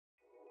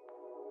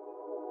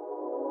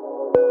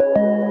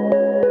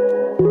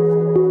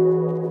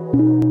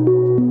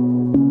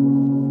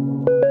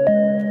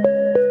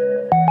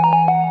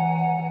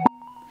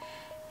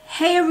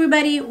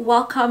everybody,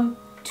 welcome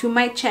to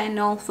my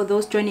channel. For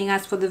those joining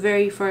us for the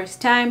very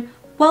first time,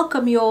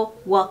 welcome, y'all.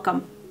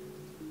 Welcome.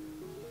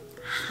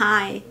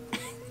 Hi.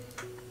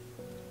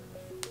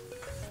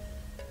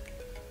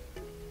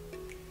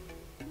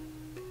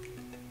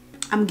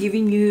 I'm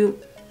giving you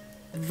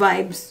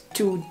vibes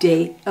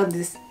today on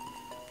this.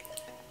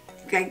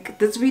 Like,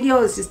 this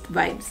video is just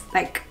vibes.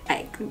 Like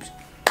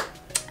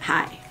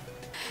hi.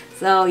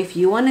 So if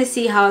you want to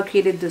see how I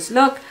created this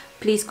look,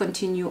 please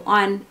continue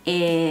on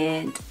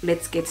and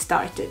let's get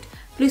started.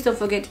 Please don't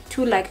forget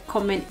to like,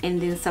 comment,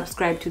 and then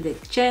subscribe to the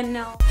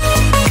channel.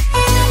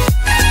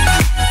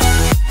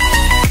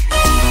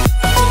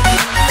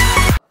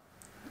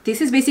 This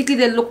is basically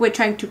the look we're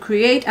trying to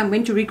create. I'm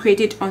going to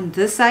recreate it on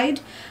this side.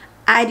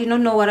 I did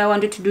not know what I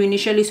wanted to do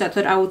initially, so I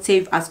thought I would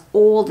save us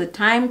all the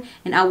time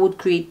and I would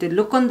create the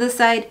look on this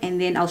side, and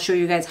then I'll show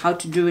you guys how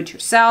to do it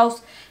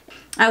yourselves.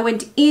 I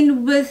went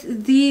in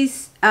with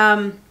these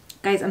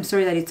guys, I'm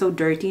sorry that it's so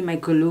dirty. My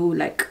glue,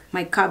 like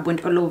my cup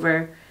went all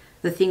over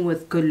the thing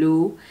with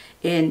glue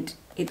and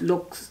it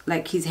looks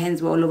like his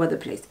hands were all over the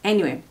place.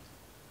 Anyway,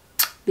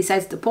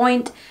 besides the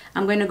point,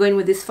 I'm going to go in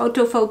with this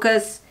photo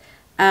focus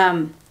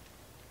eye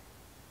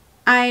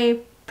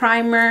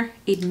primer.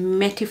 It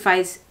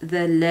mattifies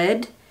the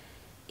lid,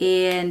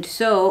 and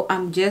so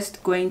I'm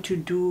just going to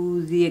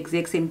do the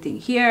exact same thing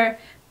here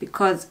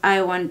because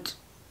I want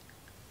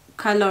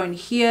color on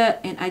here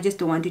and I just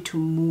don't want it to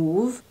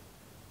move,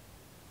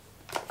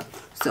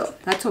 so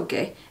that's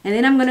okay. And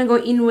then I'm gonna go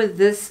in with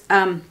this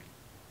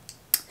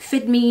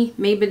Fit Me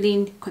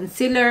Maybelline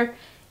concealer.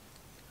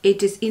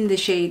 It is in the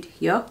shade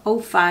here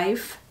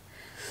 05.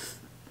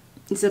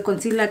 It's a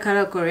concealer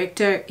color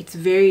corrector. It's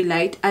very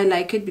light. I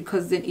like it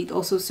because then it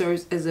also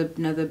serves as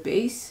another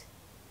base.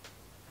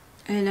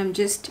 And I'm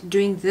just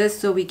doing this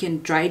so we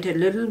can dry it a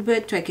little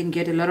bit so I can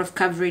get a lot of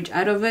coverage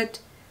out of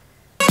it.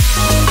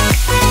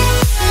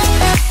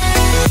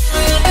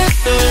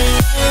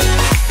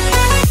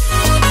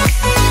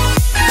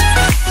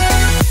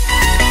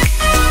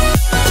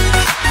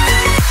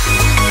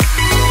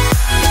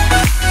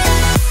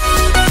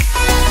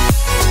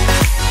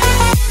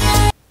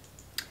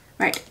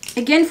 Right,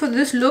 again for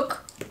this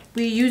look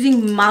we're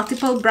using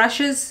multiple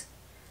brushes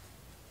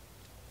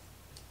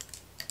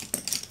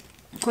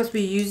because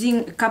we're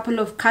using a couple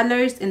of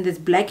colors and there's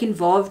black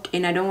involved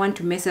and I don't want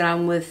to mess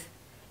around with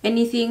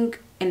anything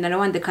and I don't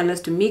want the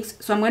colors to mix.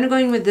 So I'm going to go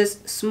in with this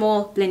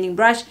small blending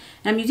brush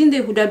and I'm using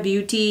the Huda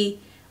Beauty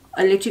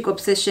Electric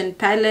Obsession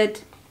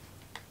palette,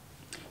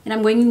 and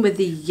I'm going in with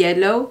the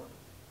yellow,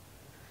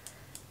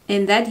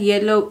 and that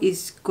yellow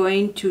is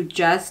going to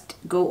just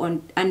go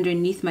on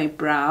underneath my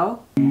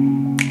brow.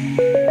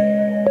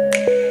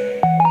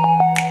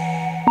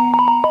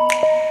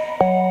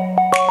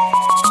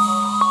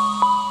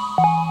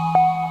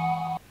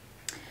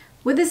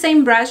 With the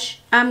same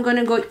brush, I'm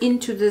gonna go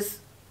into this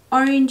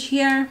orange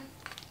here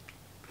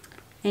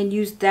and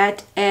use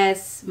that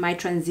as my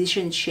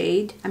transition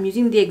shade. I'm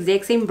using the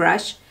exact same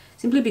brush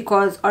simply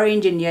because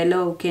orange and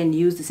yellow can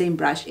use the same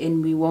brush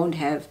and we won't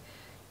have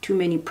too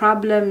many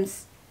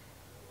problems.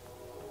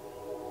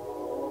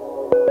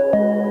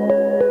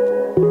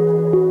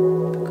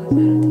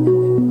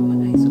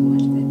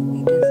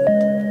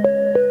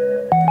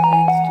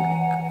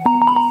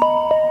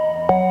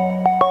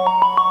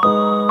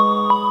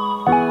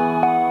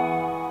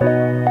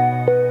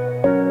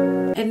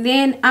 And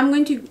then I'm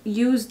going to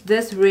use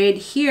this red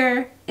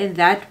here and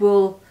that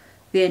will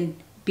then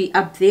be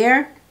up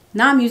there.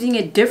 Now I'm using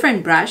a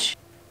different brush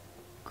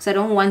because I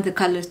don't want the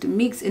colors to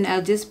mix, and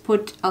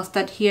I'll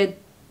start here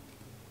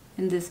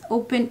in this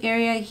open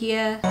area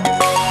here.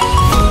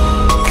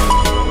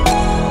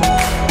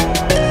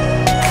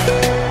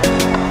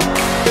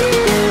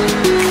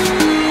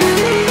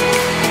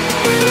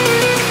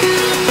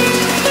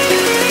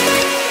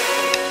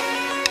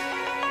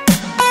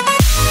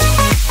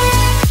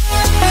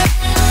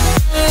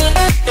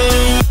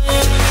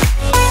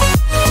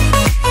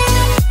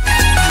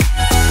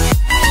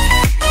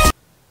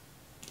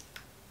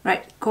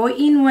 Go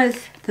in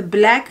with the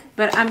black,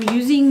 but I'm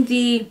using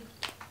the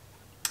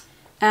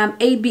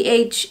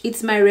ABH.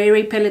 It's my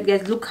Ray palette,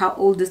 guys. Look how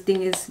old this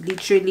thing is.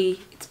 Literally,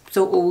 it's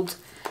so old.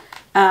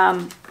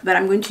 But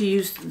I'm going to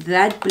use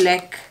that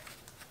black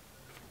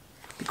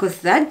because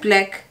that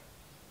black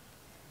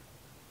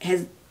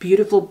has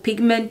beautiful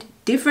pigment.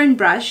 Different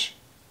brush,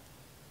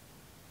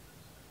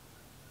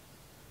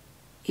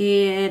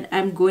 and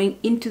I'm going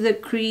into the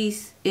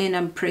crease and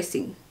I'm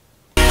pressing.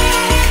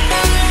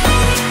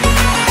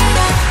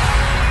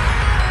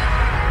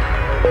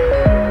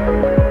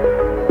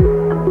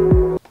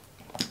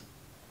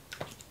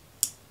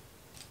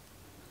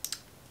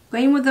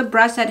 Going with the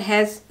brush that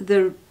has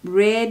the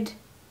red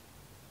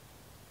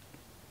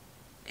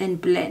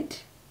and blend.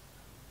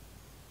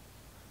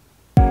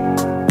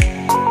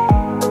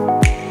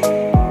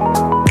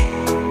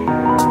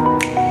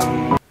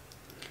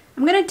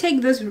 I'm gonna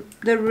take the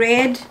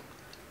red,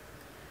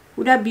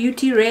 Huda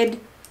Beauty red,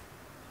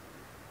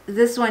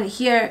 this one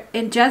here,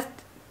 and just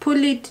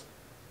pull it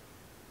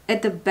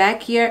at the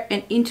back here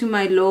and into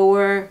my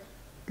lower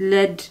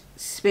lid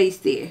space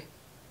there.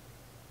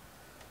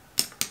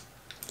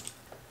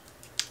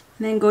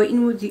 And then go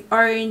in with the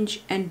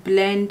orange and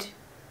blend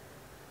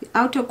the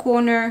outer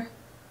corner.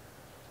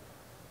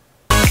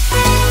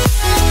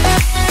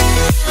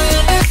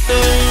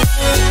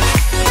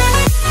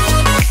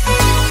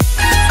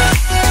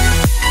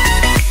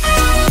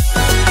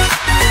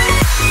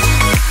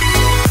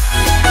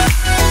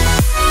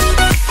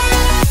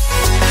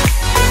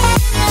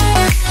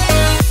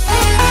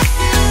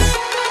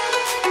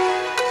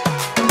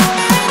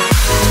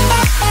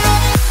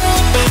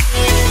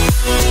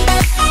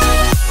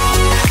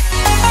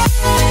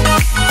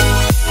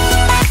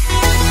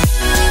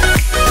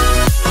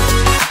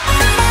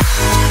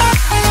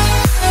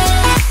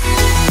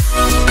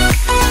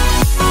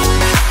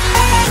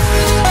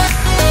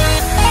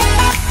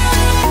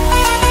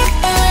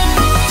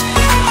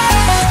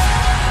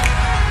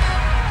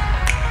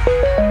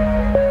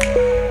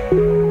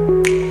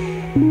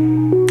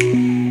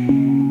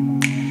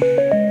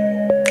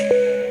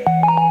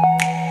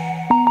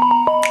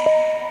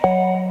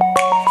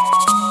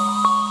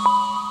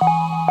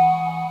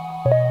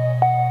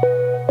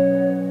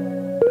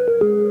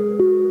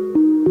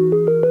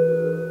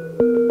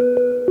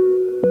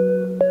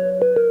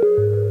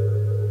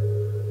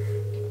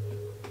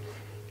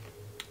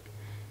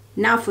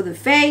 Now for the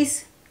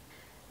face,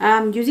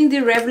 I'm using the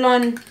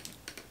Revlon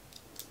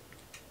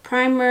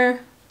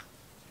primer.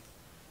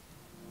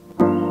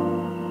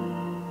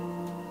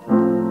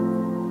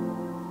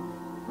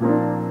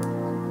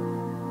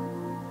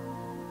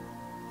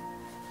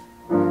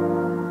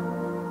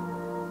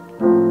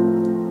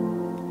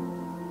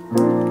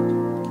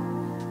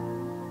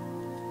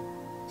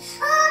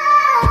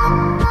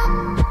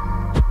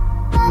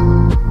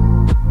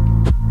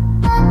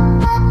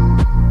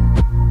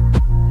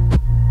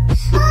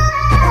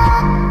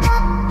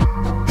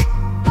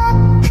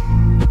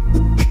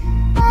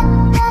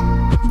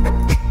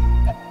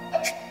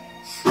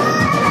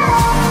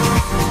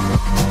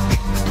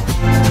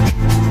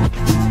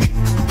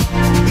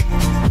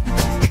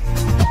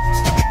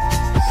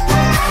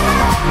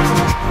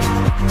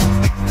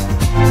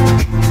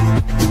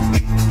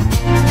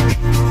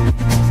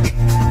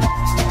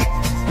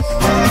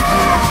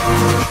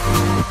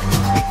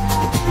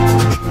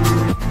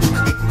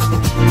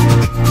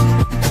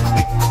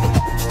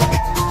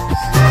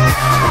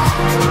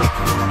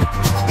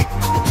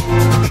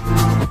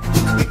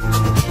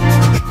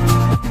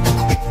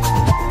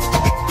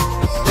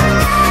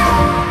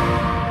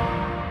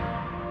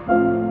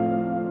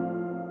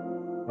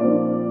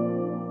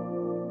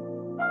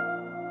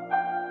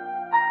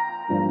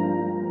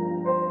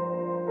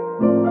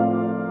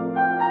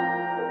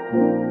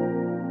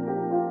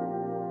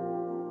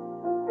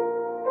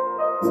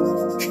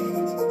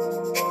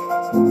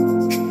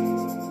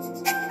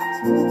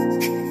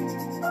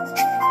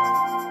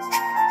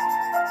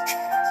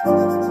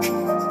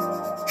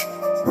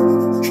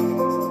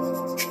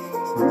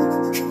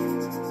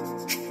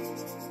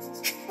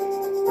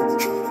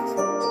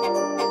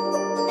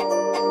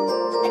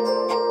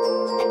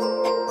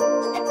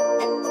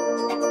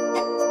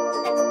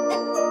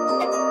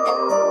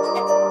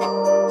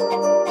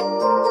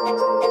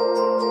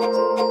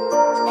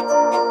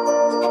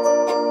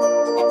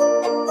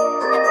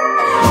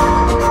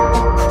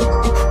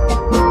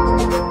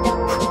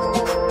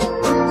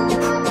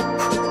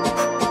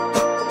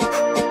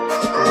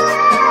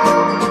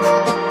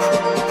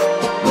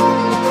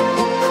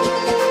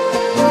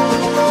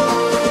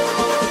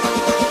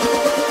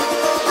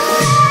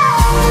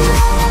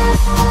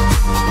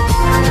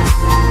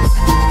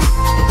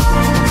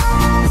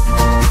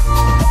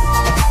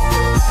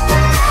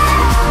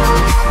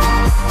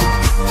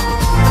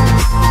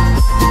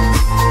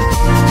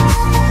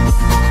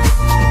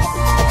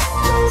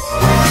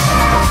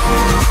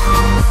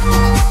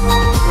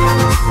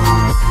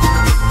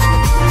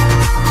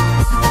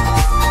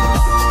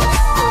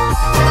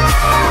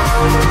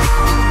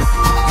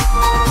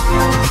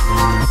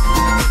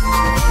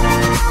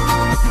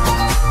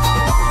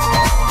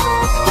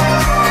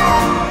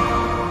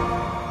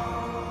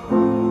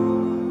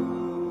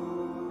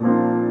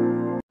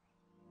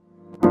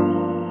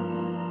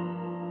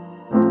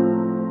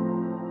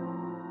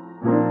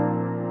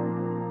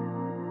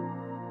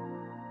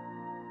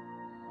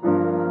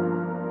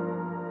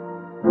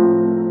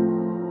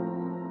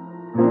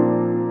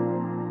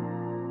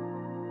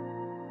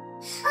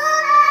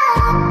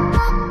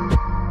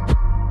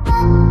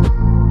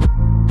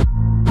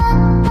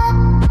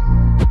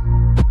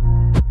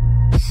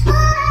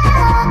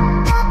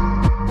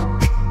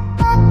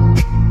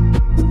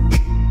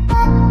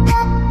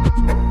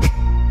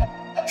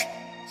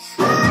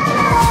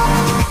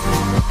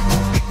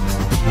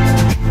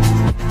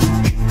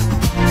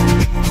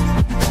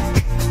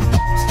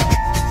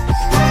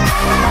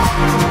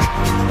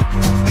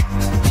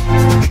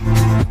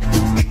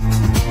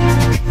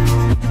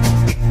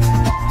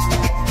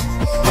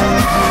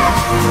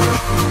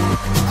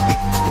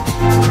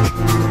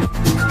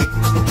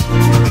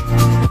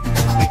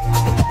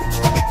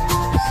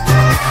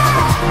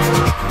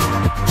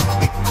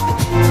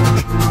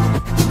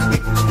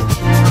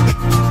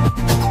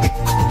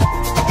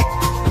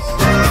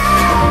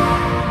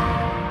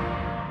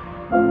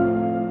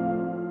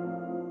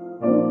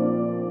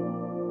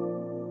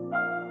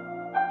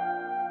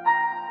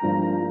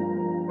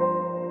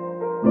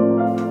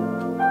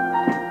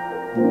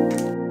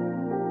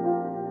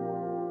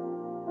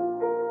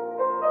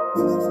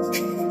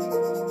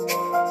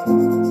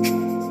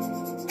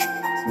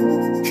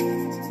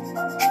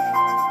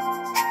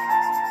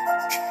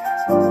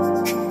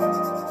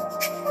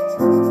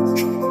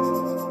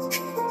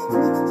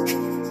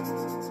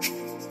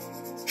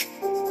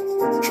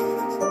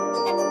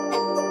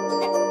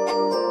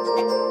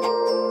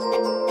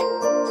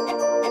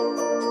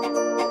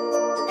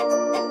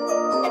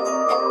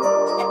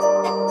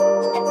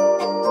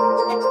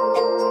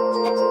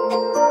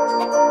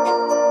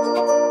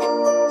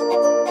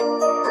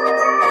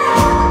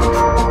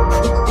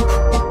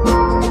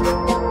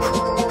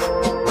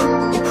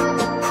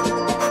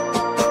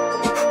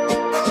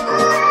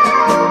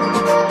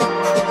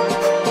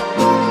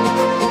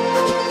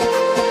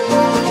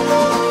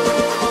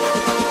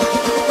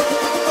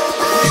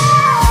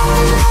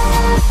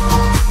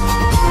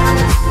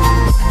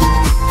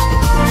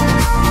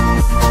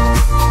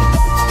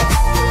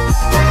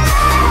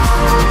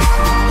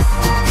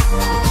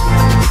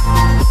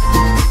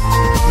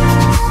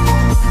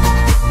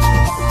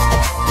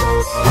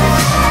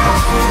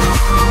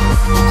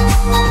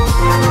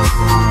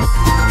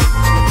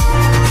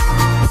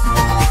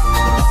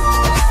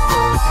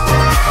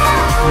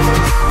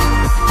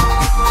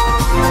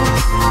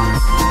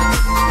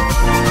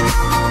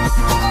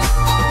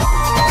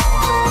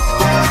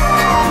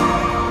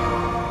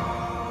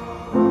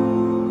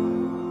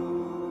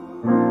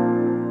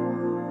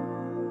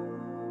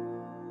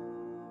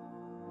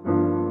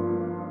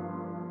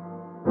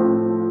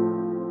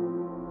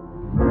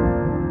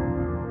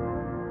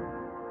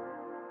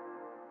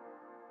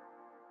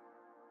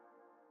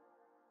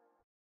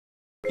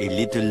 A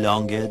little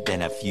longer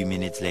than a few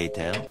minutes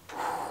later.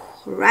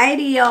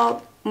 Righty,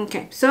 y'all.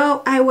 Okay,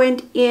 so I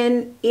went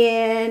in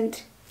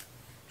and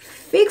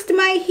fixed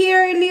my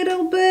hair a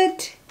little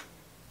bit.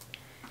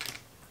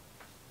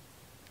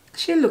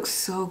 She looks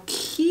so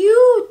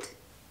cute.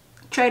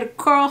 Try to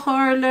curl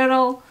her a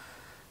little.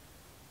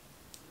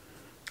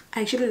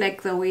 I actually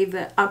like the way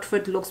the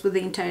outfit looks with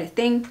the entire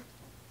thing.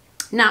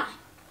 Now,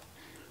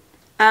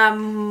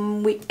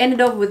 we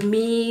ended up with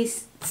me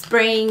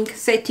setting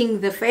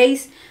the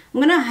face. I'm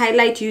gonna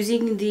highlight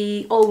using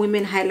the All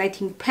Women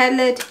highlighting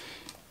palette,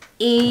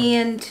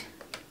 and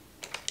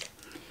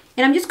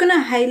I'm just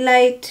gonna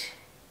highlight,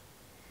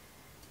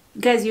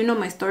 guys, you know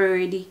my story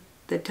already,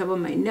 the top of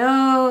my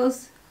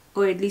nose,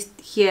 or at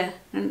least here,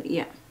 and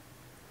yeah.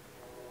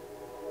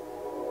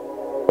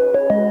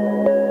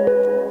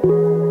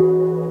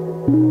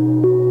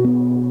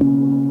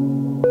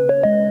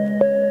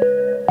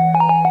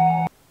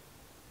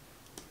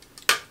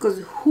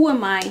 Because who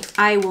am I if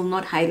I will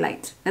not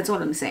highlight? That's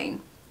what I'm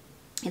saying.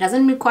 It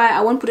doesn't require,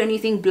 I won't put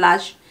anything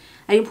blush.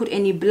 I didn't put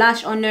any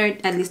blush on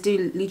it. At least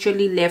it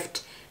literally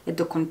left at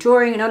the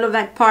contouring and all of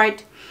that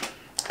part.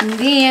 And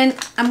then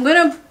I'm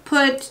gonna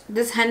put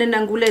this Hannah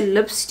Nangula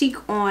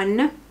lipstick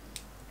on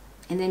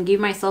and then give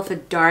myself a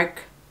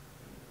dark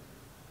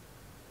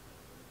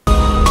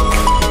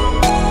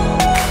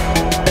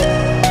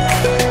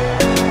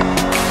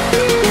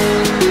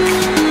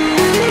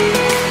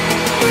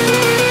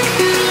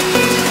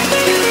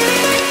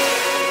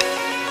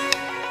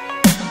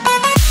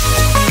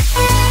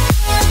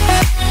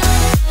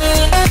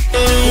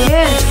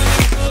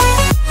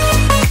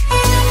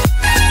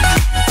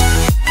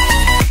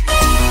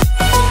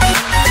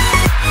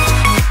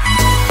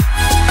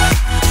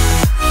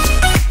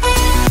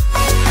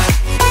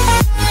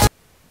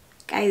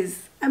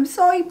I'm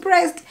so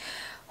impressed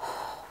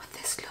with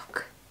this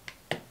look.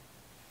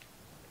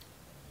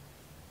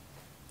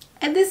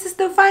 And this is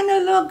the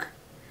final look.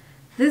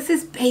 This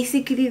is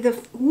basically the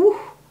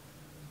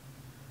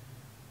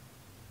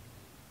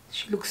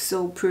she looks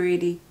so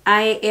pretty.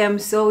 I am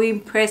so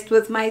impressed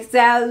with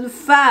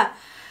myself. It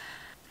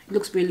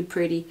looks really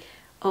pretty.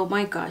 Oh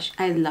my gosh,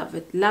 I love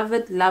it. Love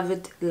it, love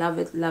it, love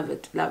it, love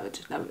it, love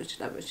it, love it,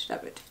 love it,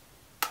 love it.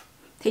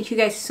 Thank you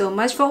guys so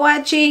much for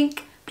watching.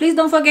 Please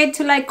don't forget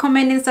to like,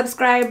 comment, and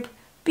subscribe.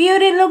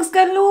 Beauty looks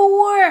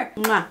galore.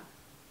 Mwah.